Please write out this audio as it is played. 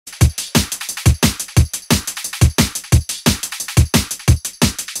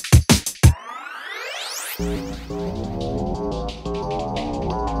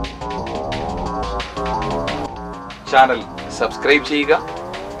Channel subscribe ചെയ്യുക.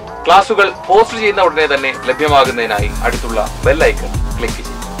 ക്ലാസുകൾ post ചെയ്യുന്ന ഉടനെ തന്നെ ലഭ്യമാകുന്നതിനായി അടുത്തുള്ള ബെൽ ഐക്കൺ ക്ലിക്ക് ചെയ്യുക.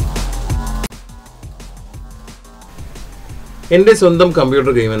 എൻ്റെ സ്വന്തം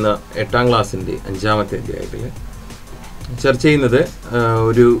കമ്പ്യൂട്ടർ ഗെയിം എന്ന 8ാം ക്ലാസ്സിൻ്റെ 5ാമത്തെ അധ്യായത്തിൽ ചർച്ച ചെയ്യുന്നത്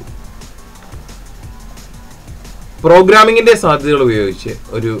ഒരു പ്രോഗ്രാമിങ്ങിൻ്റെ സാധ്യതകൾ ഉപയോഗിച്ച്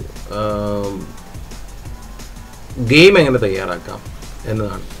ഒരു ഗെയിം എങ്ങനെ തയ്യാറാക്കാം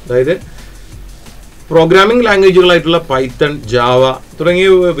എന്നതാണ്. അതായത് പ്രോഗ്രാമിംഗ് ലാംഗ്വേജുകളായിട്ടുള്ള പൈത്തൺ, ജാവ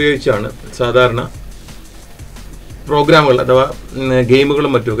തുടങ്ങിയവ ഉപയോഗിച്ചാണ് സാധാരണ പ്രോഗ്രാമുകൾ അഥവാ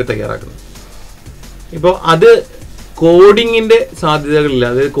ഗെയിമുകളും മറ്റുമൊക്കെ തയ്യാറാക്കുന്നത്. ഇപ്പോൾ അത് കോഡിങ്ങിൻ്റെ സാധ്യതകളില്ല,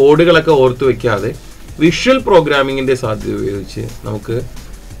 അതായത് കോഡുകളൊക്കെ ഓർത്ത് വയ്ക്കാതെ വിഷ്വൽ പ്രോഗ്രാമിങ്ങിൻ്റെ സാധ്യത ഉപയോഗിച്ച് നമുക്ക്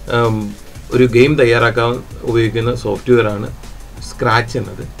ഒരു ഗെയിം തയ്യാറാക്കാൻ ഉപയോഗിക്കുന്ന സോഫ്റ്റ്വെയറാണ് സ്ക്രാച്ച്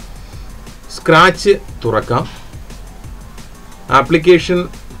എന്നത്. സ്ക്രാച്ച് തുറക്കാം. ആപ്ലിക്കേഷൻ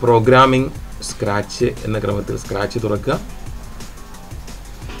പ്രോഗ്രാമിംഗ് സ്ക്രാച്ച് എന്ന ക്രമത്തിൽ സ്ക്രാച്ച് തുറക്കുക.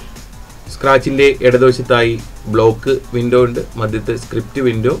 സ്ക്രാച്ചിൻ്റെ ഇടതുവശത്തായി ബ്ലോക്ക് വിൻഡോ ഉണ്ട്, മധ്യത്ത് സ്ക്രിപ്റ്റ്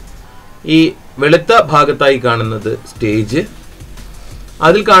വിൻഡോ. ഈ വെളുത്ത ഭാഗത്തായി കാണുന്നത് സ്റ്റേജ്.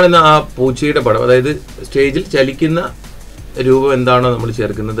 അതിൽ കാണുന്ന ആ പൂച്ചയുടെ പടം, അതായത് സ്റ്റേജിൽ ചലിക്കുന്ന രൂപം എന്താണോ നമ്മൾ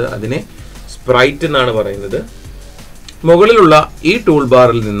ചേർക്കുന്നത് അതിനെ സ്പ്രൈറ്റ് എന്നാണ് പറയുന്നത്. മുകളിലുള്ള ഈ ടൂൾ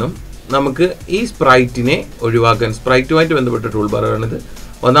ബാറിൽ നിന്നും നമുക്ക് ഈ സ്പ്രൈറ്റിനെ ഒഴിവാക്കാൻ, സ്പ്രൈറ്റുമായിട്ട് ബന്ധപ്പെട്ട ടൂൾ ബാറാണിത്.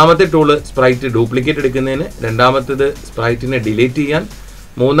 ഒന്നാമത്തെ ടൂള് സ്പ്രൈറ്റ് ഡ്യൂപ്ലിക്കേറ്റ് എടുക്കുന്നതിന്, രണ്ടാമത്തേത് സ്പ്രൈറ്റിനെ ഡിലീറ്റ് ചെയ്യാൻ,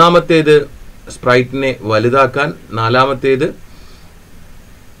 മൂന്നാമത്തേത് സ്പ്രൈറ്റിനെ വലുതാക്കാൻ, നാലാമത്തേത്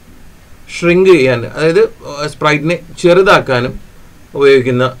ഷ്രിങ്ക് ചെയ്യാൻ, അതായത് സ്പ്രൈറ്റിനെ ചെറുതാക്കാനും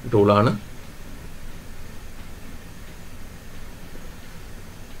ഉപയോഗിക്കുന്ന ടൂളാണ്.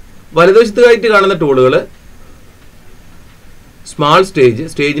 വലതുവശത്തായിട്ട് കാണുന്ന ടൂളുകൾ സ്മാൾ സ്റ്റേജ്,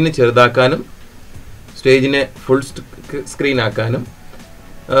 സ്റ്റേജിനെ ചെറുതാക്കാനും സ്റ്റേജിനെ ഫുൾ സ്ക്രീൻ ആക്കാനും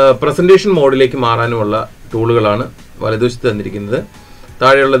പ്രസൻറ്റേഷൻ മോഡിലേക്ക് മാറാനുമുള്ള ടൂളുകളാണ് വലതുവശത്ത് തന്നിരിക്കുന്നത്.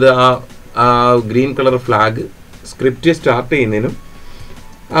 താഴെയുള്ളത് ആ green colour flag script start ചെയ്യുന്നതിനും,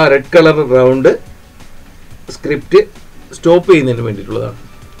 ആ red colour round script stop ചെയ്യുന്നതിനും വേണ്ടിയിട്ടുള്ളതാണ്.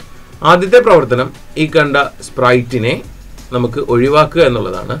 ആദ്യത്തെ പ്രവർത്തനം ഈ കണ്ട സ്പ്രൈറ്റിനെ നമുക്ക് ഒഴിവാക്കുക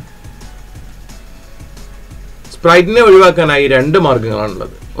എന്നുള്ളതാണ്. സ്പ്രൈറ്റിനെ ഒഴിവാക്കാനായി 2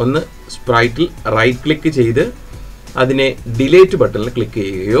 മാർഗങ്ങളാണുള്ളത്. ഒന്ന്, സ്പ്രൈറ്റിൽ റൈറ്റ് ക്ലിക്ക് ചെയ്ത് അതിനെ ഡിലീറ്റ് ബട്ടണിൽ ക്ലിക്ക്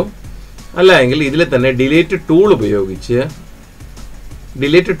ചെയ്യുകയോ, അല്ലെങ്കിൽ ഇതിൽ തന്നെ ഡിലീറ്റ് ടൂൾ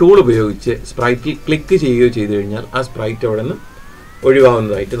ഉപയോഗിച്ച് സ്പ്രൈറ്റിൽ ക്ലിക്ക് ചെയ്യുകയോ ചെയ്തു കഴിഞ്ഞാൽ ആ സ്പ്രൈറ്റ് അവിടെ നിന്ന്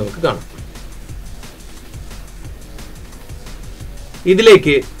ഒഴിവാകുന്നതായിട്ട് നമുക്ക് കാണാം.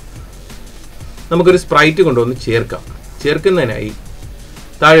 ഇതിലേക്ക് നമുക്കൊരു സ്പ്രൈറ്റ് കൊണ്ടുവന്ന് ചേർക്കാം. ചേർക്കുന്നതിനായി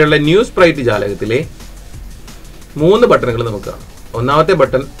താഴെയുള്ള ന്യൂ സ്പ്രൈറ്റ് ജാലകത്തിലെ 3 ബട്ടണുകൾ നമുക്ക് കാണാം. ഒന്നാമത്തെ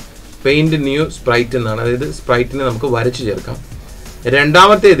ബട്ടൺ പെയിന്റ് ന്യൂ സ്പ്രൈറ്റ് എന്നാണ്, അതായത് സ്പ്രൈറ്റിനെ നമുക്ക് വരച്ചു ചേർക്കാം.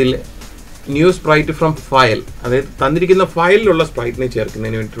 രണ്ടാമത്തേതിൽ ന്യൂ സ്പ്രൈറ്റ് ഫ്രം ഫയൽ, അതായത് തന്നിരിക്കുന്ന ഫയലിലുള്ള സ്പ്രൈറ്റിനെ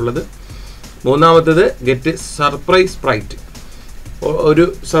ചേർക്കുന്നതിന് വേണ്ടിയിട്ടുള്ളത്. മൂന്നാമത്തേത് ഗെറ്റ് സർപ്രൈസ് സ്പ്രൈറ്റ്, ഒരു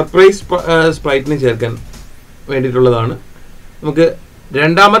സർപ്രൈസ് സ്പ്രൈറ്റിനെ ചേർക്കാൻ വേണ്ടിയിട്ടുള്ളതാണ്. നമുക്ക്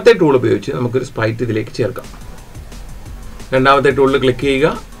രണ്ടാമത്തെ ടൂൾ ഉപയോഗിച്ച് നമുക്കൊരു സ്പ്രൈറ്റ് ഇതിലേക്ക് ചേർക്കാം. രണ്ടാമത്തെ ടൂളിൽ ക്ലിക്ക് ചെയ്യുക.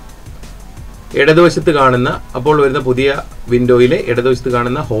 ഇടതുവശത്ത് കാണുന്ന, അപ്പോൾ വരുന്ന പുതിയ വിൻഡോയിലെ ഇടതുവശത്ത്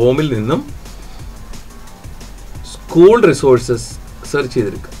കാണുന്ന ഹോമിൽ നിന്നും സ്കൂൾ റിസോഴ്സസ് സെർച്ച്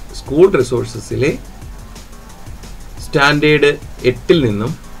ചെയ്തെടുക്കുക. സ്കൂൾ റിസോഴ്സസിലെ സ്റ്റാൻഡേർഡ് 8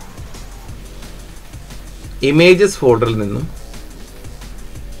 നിന്നും ഇമേജസ് ഫോൾഡറിൽ നിന്നും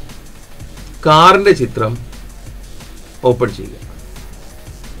കാറിൻ്റെ ചിത്രം ഓപ്പൺ ചെയ്യുക.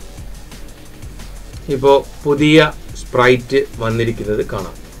 ഇപ്പോൾ പുതിയ സ്പ്രൈറ്റ് വന്നിരിക്കുന്നത്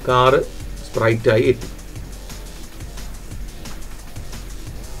കാണാം. കാറ് സ്പ്രൈറ്റായി എത്തി.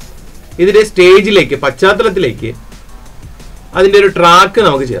 ഇതിന്റെ സ്റ്റേജിലേക്ക്, പശ്ചാത്തലത്തിലേക്ക് അതിൻ്റെ ഒരു ട്രാക്ക്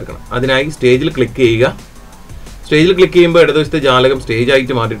നമുക്ക് ചേർക്കണം. അതിനായി സ്റ്റേജിൽ ക്ലിക്ക് ചെയ്യുക. സ്റ്റേജിൽ ക്ലിക്ക് ചെയ്യുമ്പോൾ ഇടതുവശത്തെ ജാലകം സ്റ്റേജ്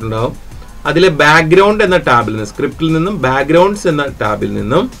ആയിട്ട് മാറിയിട്ടുണ്ടാവും. അതിലെ ബാക്ക്ഗ്രൗണ്ട് എന്ന ടാബിൽ നിന്ന്, സ്ക്രിപ്റ്റിൽ നിന്നും ബാക്ക്ഗ്രൗണ്ട്സ് എന്ന ടാബിൽ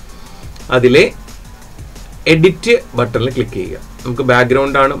നിന്നും അതിലെ എഡിറ്റ് ബട്ടണിൽ ക്ലിക്ക് ചെയ്യുക. നമുക്ക്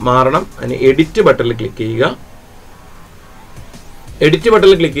ബാക്ക്ഗ്രൗണ്ട് ആണ് മാറണം, അതിന് എഡിറ്റ് ബട്ടണിൽ ക്ലിക്ക് ചെയ്യുക. എഡിറ്റ്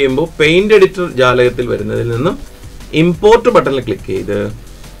ബട്ടണിൽ ക്ലിക്ക് ചെയ്യുമ്പോൾ പെയിന്റ് എഡിറ്റർ ജാലകത്തിൽ വരുന്നതിൽ നിന്നും ഇമ്പോർട്ട് ബട്ടണിൽ ക്ലിക്ക് ചെയ്ത്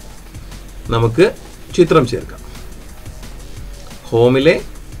നമുക്ക് ചിത്രം ചേർക്കാം. ഹോമിലെ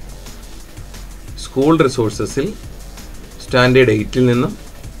സ്കൂൾ റിസോഴ്സസിൽ സ്റ്റാൻഡേർഡ് 8 നിന്നും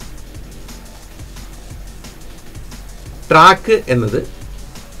ട്രാക്ക് എന്നത്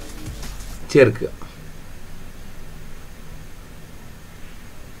ചേർക്കുക.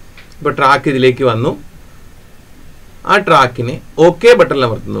 ഇപ്പോൾ ട്രാക്ക് ഇതിലേക്ക് വന്നു. ആ ട്രാക്കിനെ ഓക്കെ ബട്ടണിൽ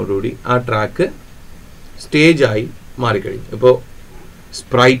അമർത്തുന്നതോടുകൂടി ആ ട്രാക്ക് സ്റ്റേജായി മാറിക്കഴിഞ്ഞു. ഇപ്പോൾ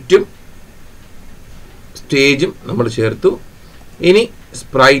സ്പ്രൈറ്റും സ്റ്റേജും നമ്മൾ ചേർത്തു. ഇനി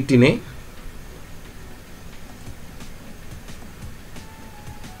സ്പ്രൈറ്റിനെ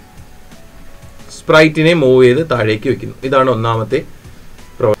സ്പ്രൈറ്റിനെ മൂവ് ചെയ്ത് താഴേക്ക് വെക്കുന്നു. ഇതാണ് ഒന്നാമത്തെ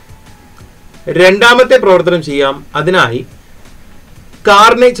പ്രവർത്തനം. രണ്ടാമത്തെ പ്രവർത്തനം ചെയ്യാം. അതിനായി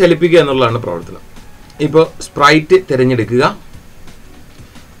കാറിനെ ചലിപ്പിക്കുക എന്നുള്ളതാണ് പ്രവർത്തനം. ഇപ്പോൾ സ്പ്രൈറ്റ് തിരഞ്ഞെടുക്കുക.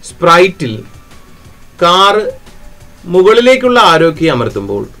 സ്പ്രൈറ്റിൽ കാറ് മുകളിലേക്കുള്ള ആരോ കീ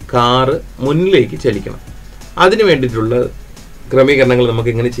അമർത്തുമ്പോൾ കാറ് മുന്നിലേക്ക് ചലിക്കണം. അതിനു വേണ്ടിയിട്ടുള്ള ക്രമീകരണങ്ങൾ നമുക്ക്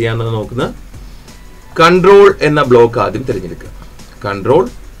എങ്ങനെ ചെയ്യാമെന്ന് നോക്കുന്നത്. കൺട്രോൾ എന്ന ബ്ലോക്ക് ആദ്യം തിരഞ്ഞെടുക്കുക.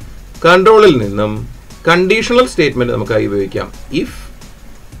 കൺട്രോളിൽ നിന്നും കണ്ടീഷണൽ സ്റ്റേറ്റ്മെന്റ് നമുക്കായി ഉപയോഗിക്കാം.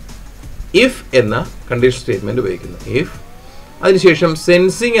 ഇഫ് എന്ന കണ്ടീഷണൽ സ്റ്റേറ്റ്മെന്റ് ഉപയോഗിക്കുന്നു. ഇഫ്. അതിനുശേഷം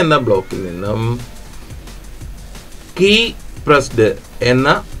സെൻസിങ് എന്ന ബ്ലോക്കിൽ നിന്നും കീ പ്രസ്ഡ് എന്ന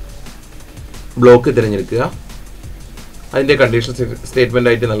ബ്ലോക്ക് തിരഞ്ഞെടുക്കുക. അതിന്റെ കണ്ടീഷണൽ സ്റ്റേറ്റ്മെന്റ്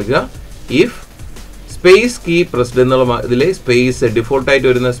ആയിട്ട് നൽകുക. ഇഫ് സ്പേസ് കീ പ്രസ്ഡ് എന്നുള്ള ഇതിലെ സ്പേസ് ഡിഫോൾട്ടായിട്ട്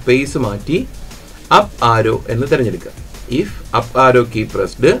വരുന്ന സ്പേസ് മാറ്റി അപ്പ് ആരോ എന്ന് തിരഞ്ഞെടുക്കുക. If up arrow key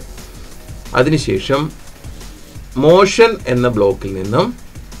pressed. അതിനുശേഷം മോഷൻ എന്ന ബ്ലോക്കിൽ നിന്നും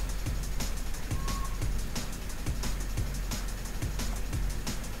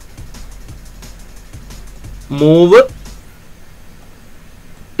മൂവ്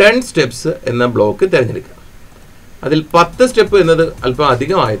 10 സ്റ്റെപ്സ് എന്ന ബ്ലോക്ക് തിരഞ്ഞെടുക്കുക. അതിൽ 10 സ്റ്റെപ്പ് എന്നത് അല്പം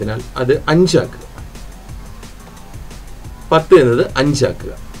അധികമായതിനാൽ അത് 5 ആക്കുക. 10 എന്നത് 5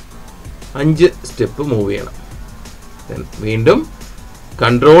 ആക്കുക. 5 സ്റ്റെപ്പ് മൂവ് ചെയ്യണം. വീണ്ടും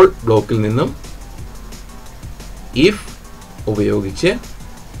കൺട്രോൾ ബ്ലോക്കിൽ നിന്നും ഇഫ് ഉപയോഗിച്ച്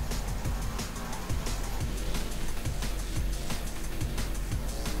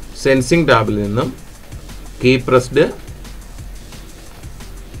സെൻസിങ് ടാബിൽ നിന്നും കീ പ്രസ്ഡ്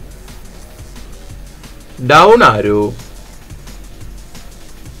ഡൗൺ ആരോ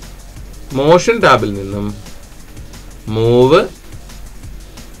മോഷൻ ടാബിൽ നിന്നും മൂവ്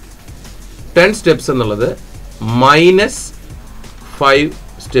 10 സ്റ്റെപ്സ് എന്നുള്ളത് -5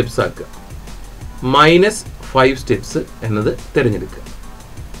 സ്റ്റെപ്സ് ആക്കുക. -5 സ്റ്റെപ്സ് എന്നത് തിരഞ്ഞെടുക്കുക.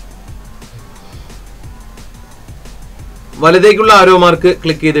 വലതേക്കുള്ള ആരോ മാർക്ക്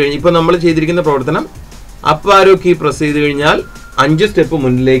ക്ലിക്ക് ചെയ്ത് കഴിഞ്ഞ് ഇപ്പോൾ നമ്മൾ ചെയ്തിരിക്കുന്ന പ്രവർത്തനം അപ്പ് ആരോ കീ പ്രസ് ചെയ്ത് കഴിഞ്ഞാൽ 5 സ്റ്റെപ്പ്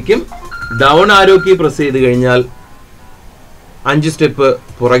മുന്നിലേക്കും ഡൗൺ ആരോ കീ പ്രസ് ചെയ്ത് കഴിഞ്ഞാൽ 5 സ്റ്റെപ്പ്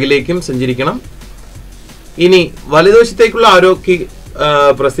പുറകിലേക്കും സഞ്ചരിക്കണം. ഇനി വലതുവശത്തേക്കുള്ള ആരോ കീ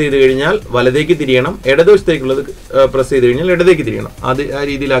പ്രസ് ചെയ്ത് കഴിഞ്ഞാൽ വലതേക്ക് തിരിയണം. ഇടതുവശത്തേക്കുള്ളത് പ്രസ് ചെയ്ത് കഴിഞ്ഞാൽ ഇടതേക്ക് തിരിയണം. അത് ആ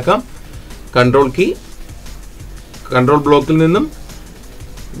രീതിയിലാക്കാം. കൺട്രോൾ ബ്ലോക്കിൽ നിന്നും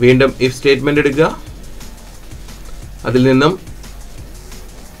വീണ്ടും ഇഫ് സ്റ്റേറ്റ്മെന്റ് എടുക്കുക. അതിൽ നിന്നും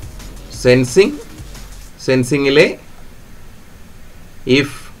സെൻസിങ്ങിലെ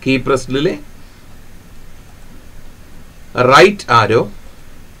if key പ്രസ്ഡിലെ right arrow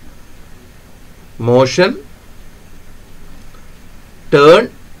motion turn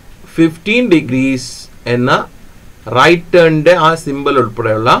 15 degrees എന്ന റൈറ്റ് ടേണിന്റെ ആ സിമ്പിൾ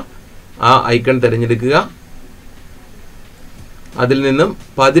ഉൾപ്പെടെയുള്ള ആ ഐക്കൺ തിരഞ്ഞെടുക്കുക. അതിൽ നിന്നും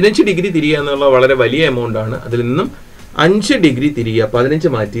 15 ഡിഗ്രി തിരിയുക എന്നുള്ള വളരെ വലിയ എമൗണ്ട് ആണ്. അതിൽ നിന്നും 5 ഡിഗ്രി തിരിയുക.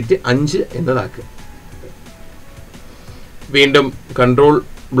 15 മാറ്റിയിട്ട് 5 എന്നതാക്കുക. വീണ്ടും കൺട്രോൾ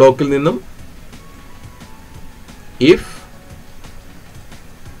ബ്ലോക്കിൽ നിന്നും if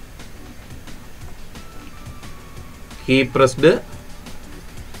key pressed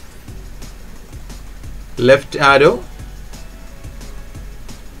left arrow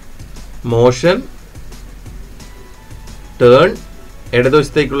motion turn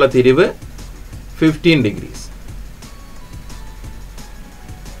ഇടതുവശത്തേക്കുള്ള Thirivu 15 degrees.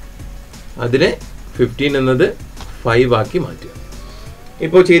 അതിനെ 15 എന്നത് 5 ആക്കി മാറ്റുക.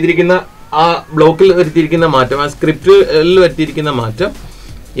 ഇപ്പോൾ ചെയ്തിരിക്കുന്ന ആ ബ്ലോക്കിൽ വരുത്തിയിരിക്കുന്ന മാറ്റം, ആ സ്ക്രിപ്റ്റിൽ വരുത്തിയിരിക്കുന്ന മാറ്റം,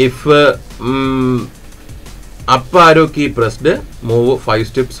 if up arrow key pressed move 5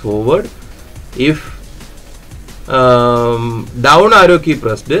 steps forward. If down arrow key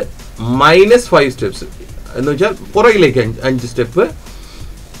pressed -5 steps എന്ന് വെച്ചാൽ പുറകിലേക്ക് 5 സ്റ്റെപ്പ്.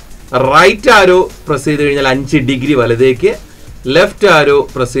 റൈറ്റ് ആരോ പ്രസ് ചെയ്ത് കഴിഞ്ഞാൽ 5 ഡിഗ്രി വലതേക്ക്. ലെഫ്റ്റ് ആരോ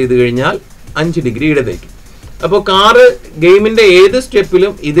പ്രസ് ചെയ്ത് കഴിഞ്ഞാൽ 5 ഡിഗ്രി ഇടതേക്ക്. അപ്പോൾ കാറ് ഗെയിമിന്റെ ഏത്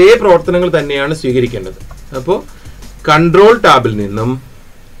സ്റ്റെപ്പിലും ഇതേ പ്രവർത്തനങ്ങൾ തന്നെയാണ് സ്വീകരിക്കേണ്ടത്. അപ്പോൾ കൺട്രോൾ ടാബിൽ നിന്നും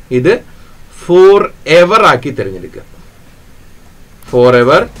ഇത് ഫോർ എവർ ആക്കി തിരഞ്ഞെടുക്കുക. ഫോർ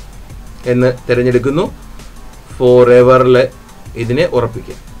എവർ എന്ന് തിരഞ്ഞെടുക്കുന്നു. ഫോർ എവറിൽ ഇതിനെ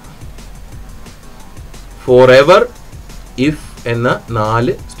ഉറപ്പിക്കുക. ഫോർ എവർ ഇഫ് എന്ന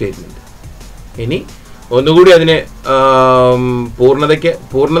 4 സ്റ്റേറ്റ്മെന്റ്. ഇനി ഒന്നുകൂടി അതിനെ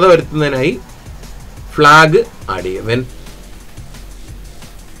പൂർണ്ണത വരുത്തുന്നതിനായി ഫ്ലാഗ് ആഡ് ചെയ്യുക. വെൻ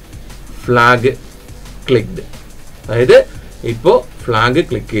ഫ്ലാഗ് ക്ലിക്ക്ഡ്, അതായത് ഇപ്പോൾ ഫ്ലാഗ്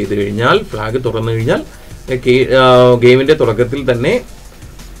ക്ലിക്ക് ചെയ്ത് കഴിഞ്ഞാൽ, ഫ്ലാഗ് തുറന്നു കഴിഞ്ഞാൽ ഗെയിമിന്റെ തുടക്കത്തിൽ തന്നെ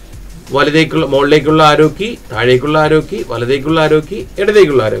മുകളിലേക്കുള്ള ആരോ കീ, താഴേക്കുള്ള ആരോ കീ, വലതേക്കുള്ള ആരോ കീ,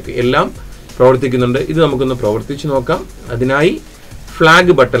 ഇടതേക്കുള്ള ആരോ കീ എല്ലാം പ്രവർത്തിക്കുന്നുണ്ട്. ഇത് നമുക്കൊന്ന് പ്രവർത്തിച്ച് നോക്കാം. അതിനായി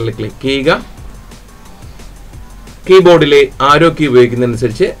ഫ്ലാഗ് ബട്ടണിൽ ക്ലിക്ക് ചെയ്യുക. കീബോർഡിലെ ആരോ കീ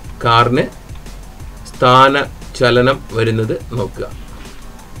ഉപയോഗിക്കുന്നതനുസരിച്ച് കാറിന് സ്ഥാന ചലനം വരുന്നത് നോക്കുക.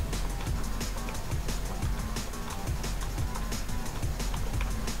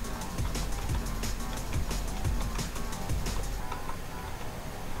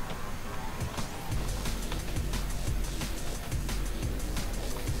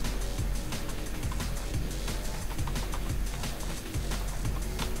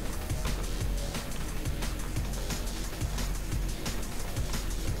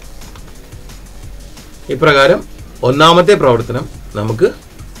 ഇപ്രകാരം ഒന്നാമത്തെ പ്രവർത്തനം നമുക്ക്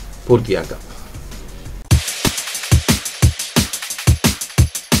പൂർത്തിയാക്കാം.